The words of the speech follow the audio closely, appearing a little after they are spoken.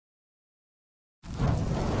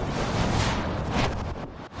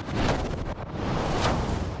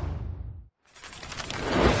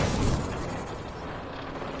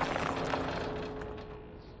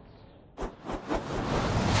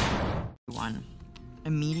one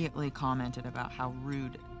immediately commented about how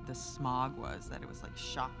rude the smog was, that it was like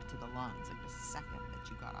shock to the lungs, like the second that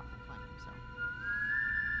you got off the plane. So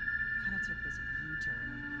kind of took this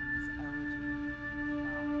U-turn and this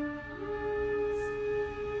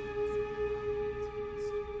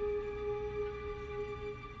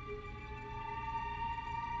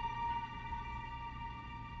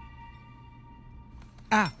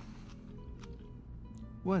Ah!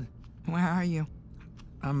 What? Where are you?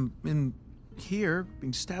 I'm in here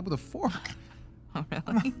being stabbed with a fork. Oh,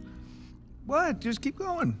 really? What? Just keep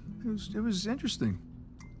going. It was interesting.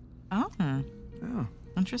 Oh. Yeah.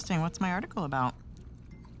 Interesting. What's my article about?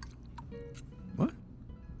 What?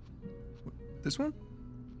 This one?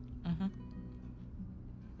 Mm-hmm.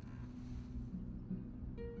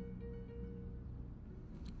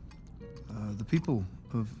 The people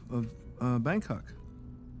of Bangkok.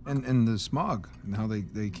 And the smog and how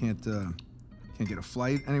they can't get a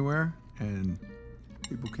flight anywhere and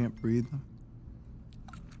people can't breathe.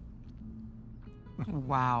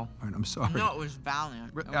 Wow. All right, I'm sorry. No, it was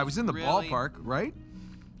valiant. I was in the really ballpark, right?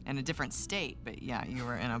 in a different state, but yeah, you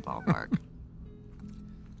were in a ballpark.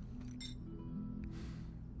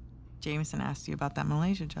 Jameson asked you about that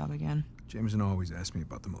Malaysia job again. Jameson always asks me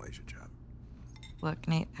about the Malaysia job. Look,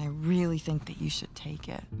 Nate, I really think that you should take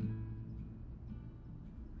it.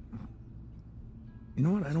 You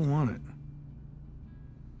know what? I don't want it.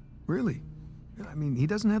 Really. I mean, he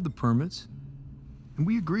doesn't have the permits. And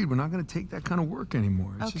we agreed we're not going to take that kind of work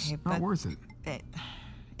anymore. It's just not worth it.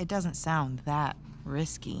 It doesn't sound that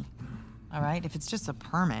risky. All right? If it's just a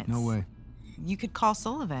permit. No way. You could call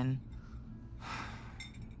Sullivan.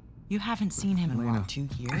 You haven't seen him in Elena, what, 2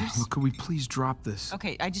 years? Look, could we please drop this?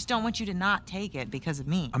 Okay, I just don't want you to not take it because of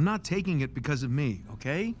me. I'm not taking it because of me,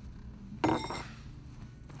 okay? I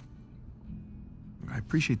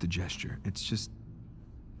appreciate the gesture. It's just...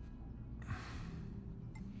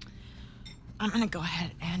 I'm gonna go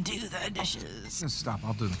ahead and do the dishes. Stop,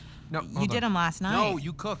 I'll do them. No, You did them last night. No,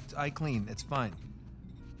 you cooked. I cleaned. It's fine.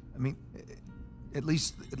 I mean, at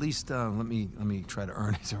least, let me try to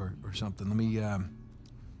earn it or something. Let me,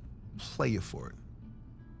 play you for it.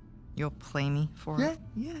 You'll play me for it?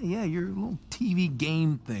 Yeah, your little TV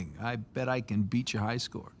game thing. I bet I can beat your high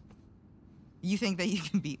score. You think that you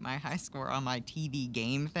can beat my high score on my TV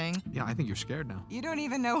game thing? Yeah, I think you're scared now. You don't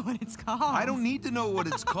even know what it's called. I don't need to know what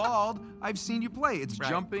it's called. I've seen you play. It's right.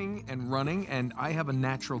 Jumping and running, and I have a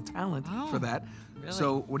natural talent for that. Really?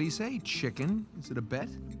 So, what do you say, chicken? Is it a bet?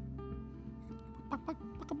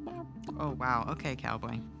 Oh, wow. Okay,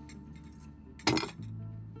 cowboy.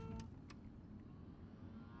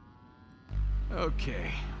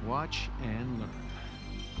 Okay, watch and learn.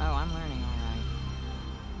 Oh, I'm learning all right.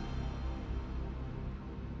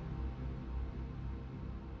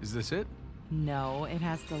 Is this it? No, it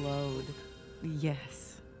has to load.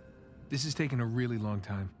 Yes. This is taking a really long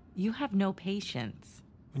time. You have no patience.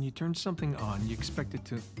 When you turn something on, you expect it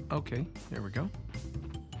to... Okay, there we go.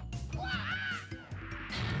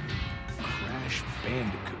 Crash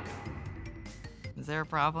Bandicoot. Is there a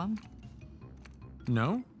problem?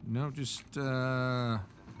 No, just, how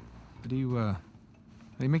do you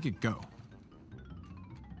make it go?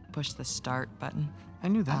 Push the start button. I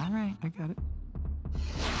knew that. All right. I got it.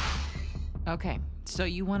 Okay, so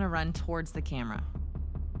you want to run towards the camera.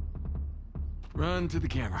 Run to the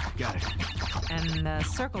camera. Got it. And the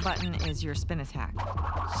circle button is your spin attack.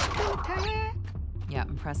 Spin attack! Yeah,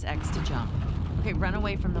 and press X to jump. Okay, run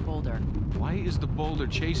away from the boulder. Why is the boulder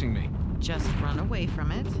chasing me? Just run away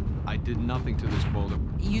from it. I did nothing to this boulder.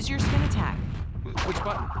 Use your spin attack. Which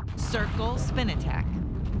button? Circle, spin attack.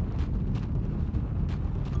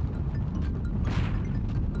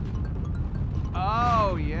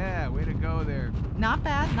 Oh, yeah. Way to go there. Not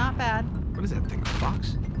bad, not bad. What is that thing, a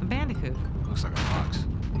fox? A bandicoot. Looks like a fox.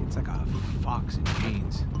 It's like a fox in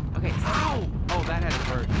jeans. Okay, so Ow! Oh, that had to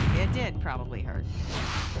hurt. it did probably hurt.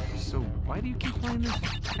 So why do you keep playing this?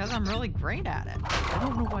 Because I'm really great at it. I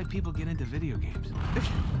don't know why people get into video games.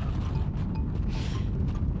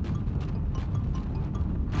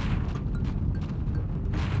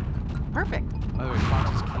 Perfect. By the way,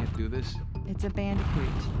 foxes can't do this. It's a bandicoot.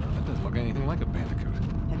 That doesn't look anything like a bandicoot.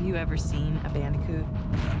 Have you ever seen a bandicoot?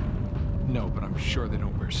 No, but I'm sure they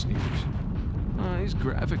don't wear sneakers. These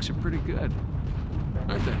graphics are pretty good,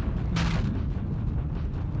 aren't they?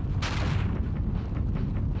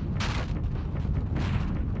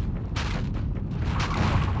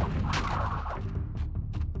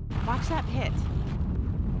 Watch that pit.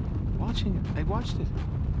 Watching it. I watched it.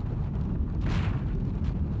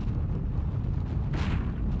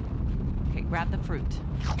 Okay, grab the fruit.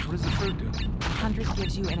 What does the fruit do? 100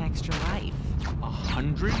 gives you an extra life.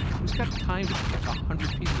 100? Who's got time to pick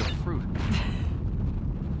 100 pieces of fruit?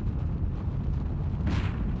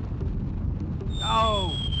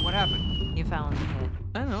 Oh, what happened? You fell in the pit.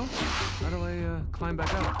 I don't know. How do I climb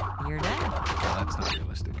back out? You're dead. Well, that's not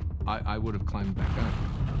realistic. I would have climbed back up.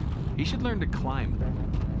 He should learn to climb.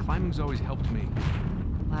 Climbing's always helped me.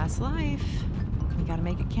 Last life. You gotta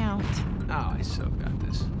make it count. Oh, I so got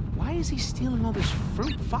this. Why is he stealing all this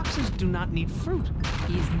fruit? Foxes do not need fruit.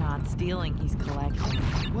 He's not stealing, he's collecting.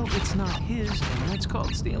 Well, it's not his, and that's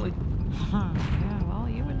called stealing. Yeah, well,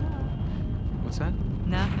 you would know. What's that?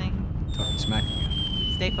 Nothing. Talking smack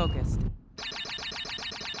again. Stay focused.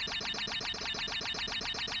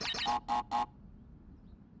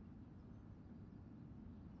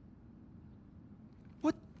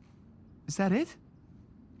 What? Is that it?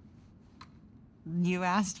 You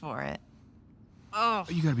asked for it. Oh,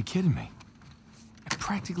 you gotta be kidding me. I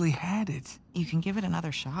practically had it. You can give it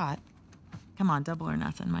another shot. Come on, double or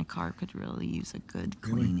nothing. My car could really use a good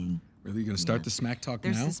cleaning. Really? You gonna start Yeah. the smack talk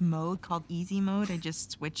There's now? this mode called easy mode. I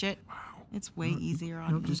just switch it. Wow. It's way easier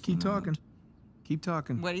on No, just easy keep mode. talking. Keep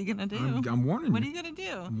talking. What are you gonna do? I'm warning What are you. you gonna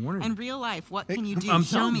do? I'm warning In you. real life, what Hey, can you do? I'm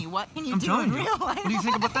Show telling me. you. What can you I'm do telling in you. real life? What do you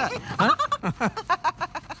think about that?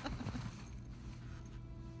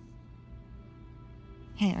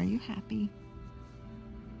 Hey, are you happy?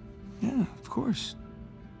 Yeah, of course.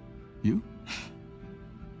 You?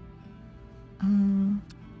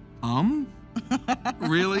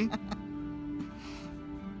 Really?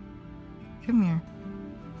 Come here.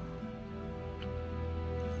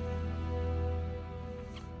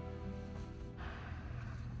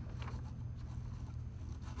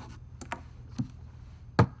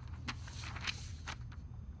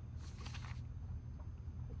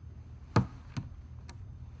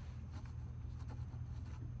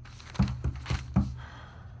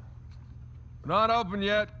 Not open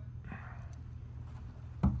yet.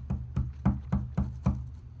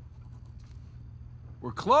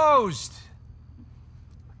 We're closed.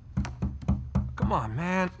 Come on,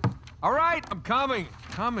 man. All right, I'm coming.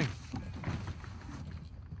 Coming.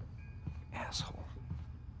 Asshole.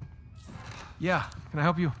 Yeah, can I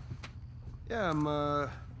help you? Yeah, I'm,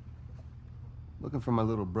 looking for my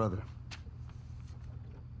little brother.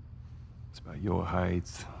 It's about your height,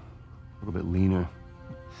 a little bit leaner.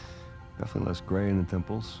 Definitely less gray in the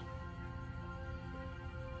temples.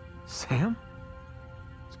 Sam?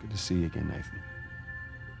 It's good to see you again, Nathan.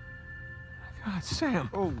 God, Sam.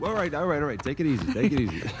 Oh, all right. Take it easy, take it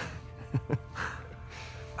easy.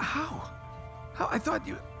 How? How? I thought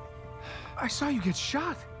you... I saw you get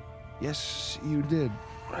shot. Yes, you did.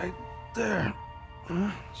 Right there.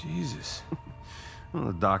 Jesus. Well,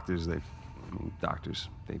 the doctors, they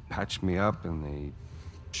patched me up and they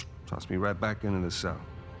tossed me right back into the cell.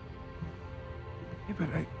 Yeah, but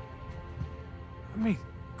I made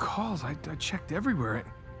calls. I checked everywhere.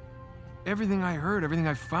 Everything I heard, everything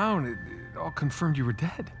I found, it all confirmed you were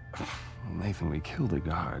dead. Well, Nathan, we killed a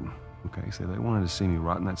guard. Okay, so they wanted to see me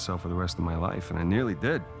rot in that cell for the rest of my life, and I nearly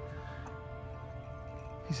did.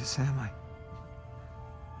 Jesus, Sam,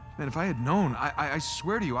 man, if I had known, I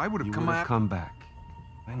swear to you, I would have You come would have out. come back.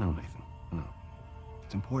 I know, Nathan. I know.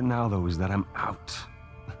 What's important now, though, is that I'm out.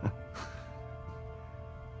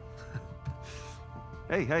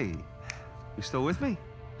 Hey, you still with me?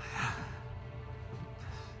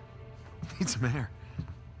 Need some air.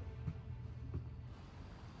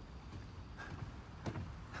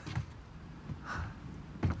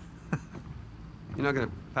 You're not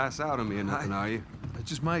gonna pass out on me or nothing, are you? I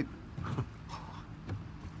just might.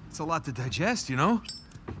 It's a lot to digest, you know?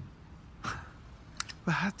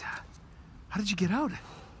 But how did you get out?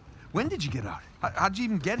 When did you get out? How'd you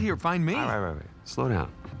even get here? Find me? All right. Slow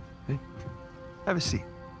down. Okay? Have a seat.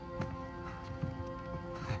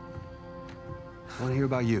 I want to hear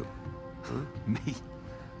about you. Huh? Me?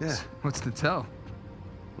 Yeah. What's to tell?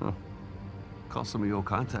 Well, call some of your old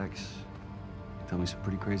contacts. Tell me some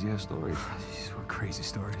pretty crazy-ass stories. Jeez, what crazy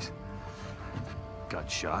stories. Got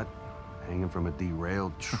shot, hanging from a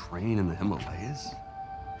derailed train in the Himalayas.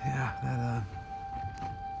 Yeah,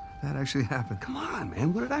 that actually happened. Come on,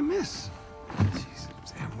 man. What did I miss? Jeez,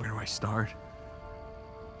 Sam, where do I start?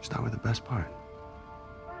 Start with the best part.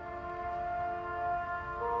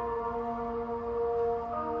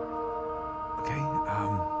 Okay,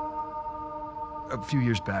 a few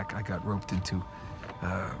years back, I got roped into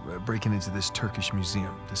breaking into this Turkish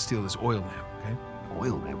museum to steal this oil lamp, okay?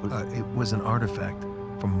 Oil, man. What It was an artifact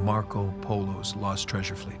from Marco Polo's lost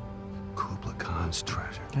treasure fleet. Kublai Khan's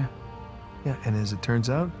treasure. Yeah, and as it turns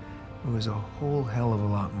out, there was a whole hell of a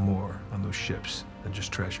lot more on those ships than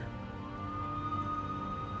just treasure.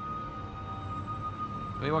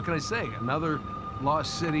 I mean, what can I say? Another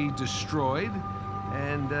lost city destroyed,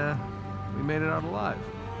 and we made it out alive.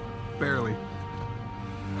 Barely.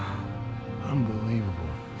 Unbelievable.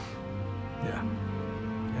 Yeah.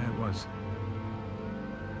 Yeah, it was.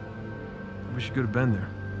 I wish you could have been there.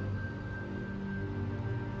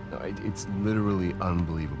 No, it's literally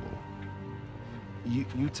unbelievable.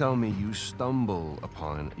 You tell me you stumble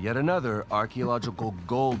upon yet another archaeological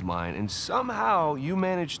gold mine, and somehow you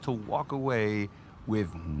manage to walk away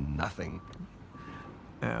with nothing.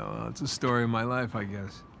 Yeah, well, it's a story of my life, I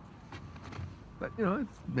guess. But, you know, I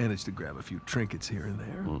managed to grab a few trinkets here and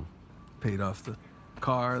there. Paid off the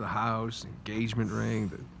car, the house, engagement ring,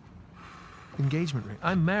 the engagement ring.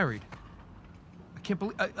 I'm married. I can't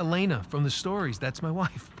believe... Elena from the stories, that's my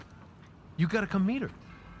wife. You gotta come meet her.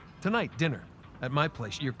 Tonight, dinner. At my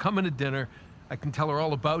place. You're coming to dinner. I can tell her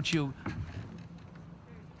all about you.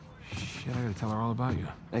 Shit, I gotta tell her all about you.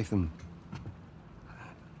 Nathan,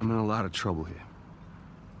 I'm in a lot of trouble here.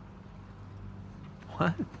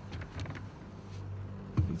 What?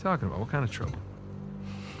 What are you talking about? What kind of trouble?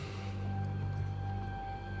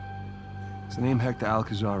 Does the name Hector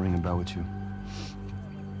Alcazar ring a bell with you?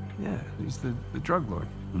 Yeah, he's the drug lord.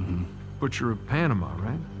 Mm-hmm. Butcher of Panama,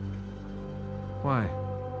 right? Why?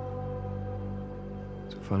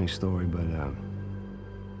 It's a funny story, but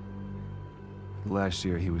last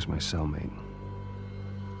year he was my cellmate.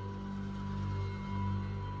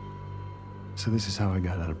 So this is how I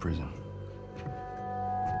got out of prison.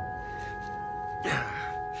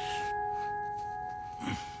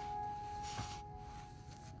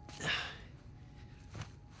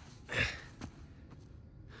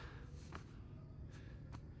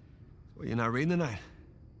 Well, you're not reading tonight?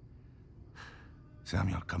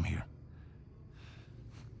 Samuel, come here.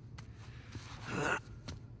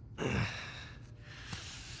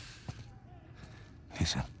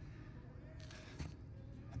 Listen.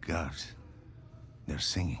 The guards, they're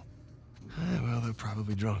singing. Well, they're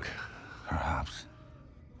probably drunk. Perhaps.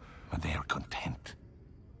 But they are content.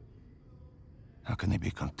 How can they be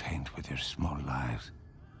content with their small lives?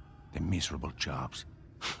 Their miserable jobs?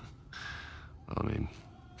 Well, I mean,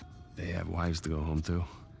 they have wives to go home to.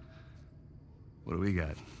 What do we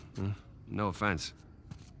got? Huh? No offense.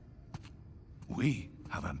 We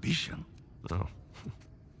have ambition. Oh.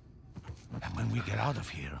 And when we get out of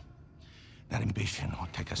here, that ambition will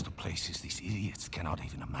take us to places these idiots cannot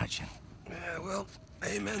even imagine. Yeah, well,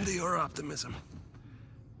 amen to your optimism.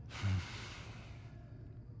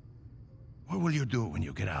 What will you do when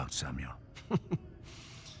you get out, Samuel?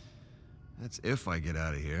 That's if I get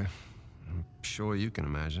out of here. I'm sure you can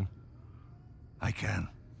imagine. I can.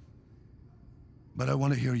 But I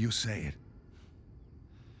want to hear you say it.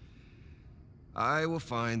 I will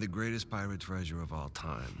find the greatest pirate treasure of all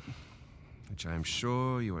time, which I'm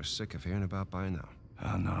sure you are sick of hearing about by now.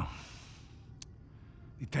 Oh, no.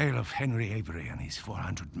 The tale of Henry Avery and his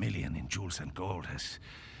 400 million in jewels and gold has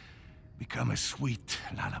become a sweet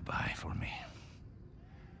lullaby for me.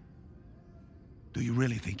 Do you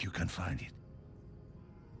really think you can find it?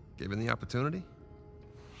 Given the opportunity?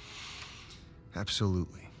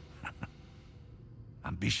 Absolutely.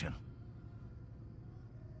 Ambition.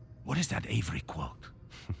 What is that Avery quote?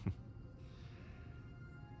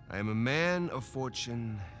 I am a man of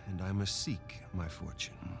fortune, and I must seek my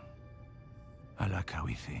fortune. I like how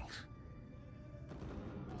he thinks.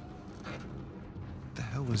 What the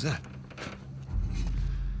hell was that?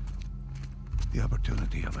 The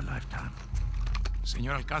opportunity of a lifetime.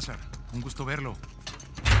 Señor Alcázar, un gusto verlo.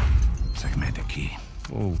 Sáqueme de aquí.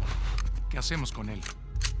 Oh. ¿Qué hacemos con él?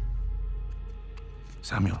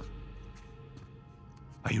 Samuel,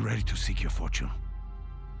 are you ready to seek your fortune?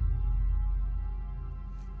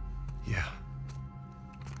 Yeah.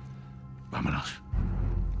 Vámonos.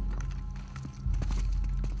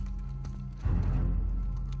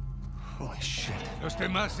 Holy shit. ¿Los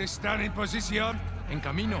demás están en posición? En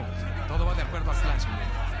camino. Todo va de acuerdo al plan, señor.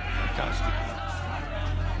 Fantastic.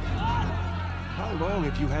 How long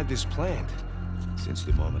have you had this planned? Since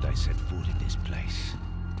the moment I set foot in this place.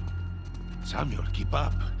 Samuel, keep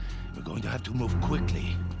up. We're going to have to move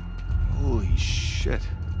quickly. Holy shit.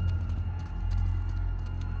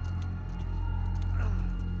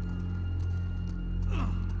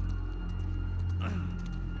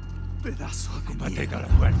 Pedazo de mierda. A la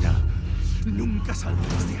puerta. Nunca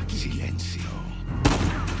saldrás de aquí. Silencio.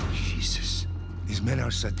 Jesus. These men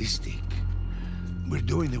are sadistic. We're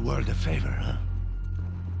doing the world a favor, huh?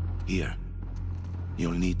 Here.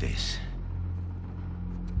 You'll need this.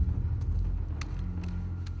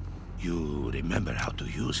 You remember how to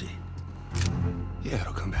use it? Yeah,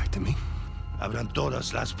 it'll come back to me. Abran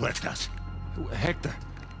todas las puertas. Hector,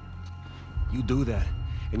 you do that,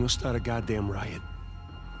 and you'll start a goddamn riot.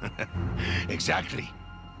 Exactly.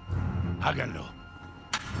 Háganlo.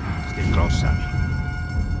 Stay close, Sammy.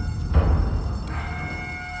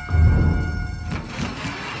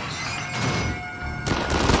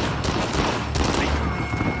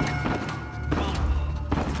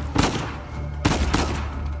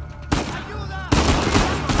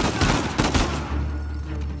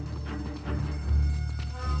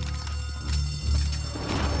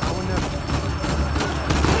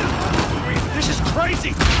 This is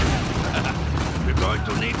crazy! We're going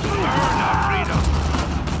to need to earn our freedom.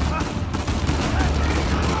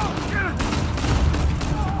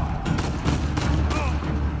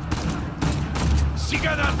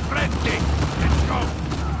 Sigan al frente! Let's go!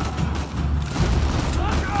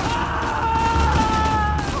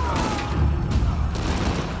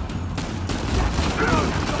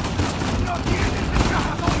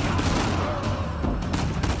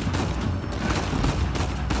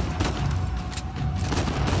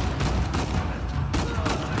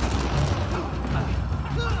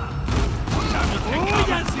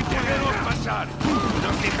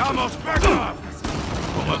 ¡Nos fijamos! ¡Back off!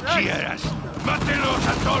 Como quieras. ¡Mátenlos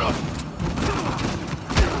a todos!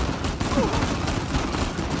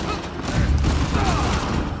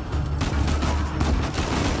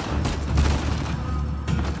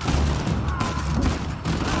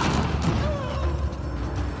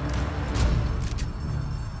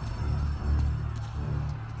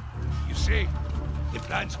 You see, the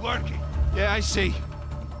plan's working. Yeah, I see.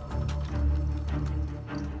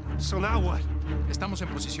 So now what? Estamos en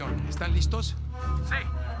posición. ¿Están listos? Sí.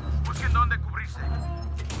 Busquen dónde cubrirse.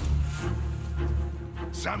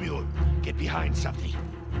 Samuel, get behind something.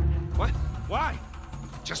 What? Why?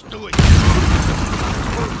 Just do it.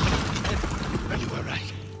 You were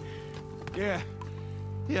right. Yeah.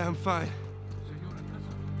 Yeah, I'm fine.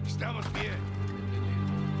 Estamos bien.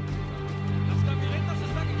 Las camionetas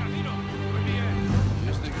están en camino. Muy bien. ¿Y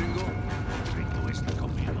este gringo? El gringo está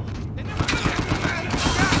conmigo.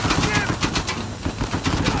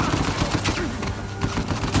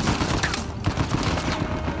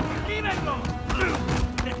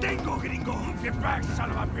 ¡Detengo, gringo! Get back,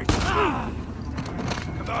 son of a bitch!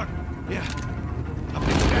 Come on. Yeah. Up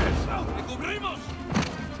the stairs. ¡Te cubrimos!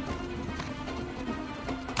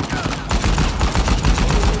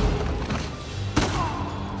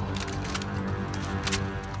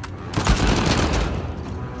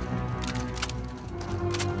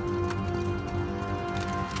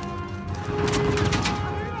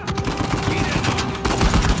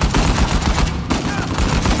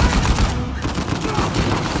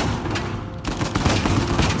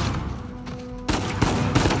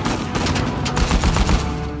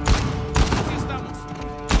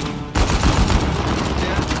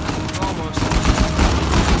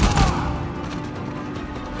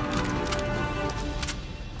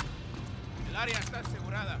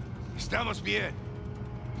 Estamos bien.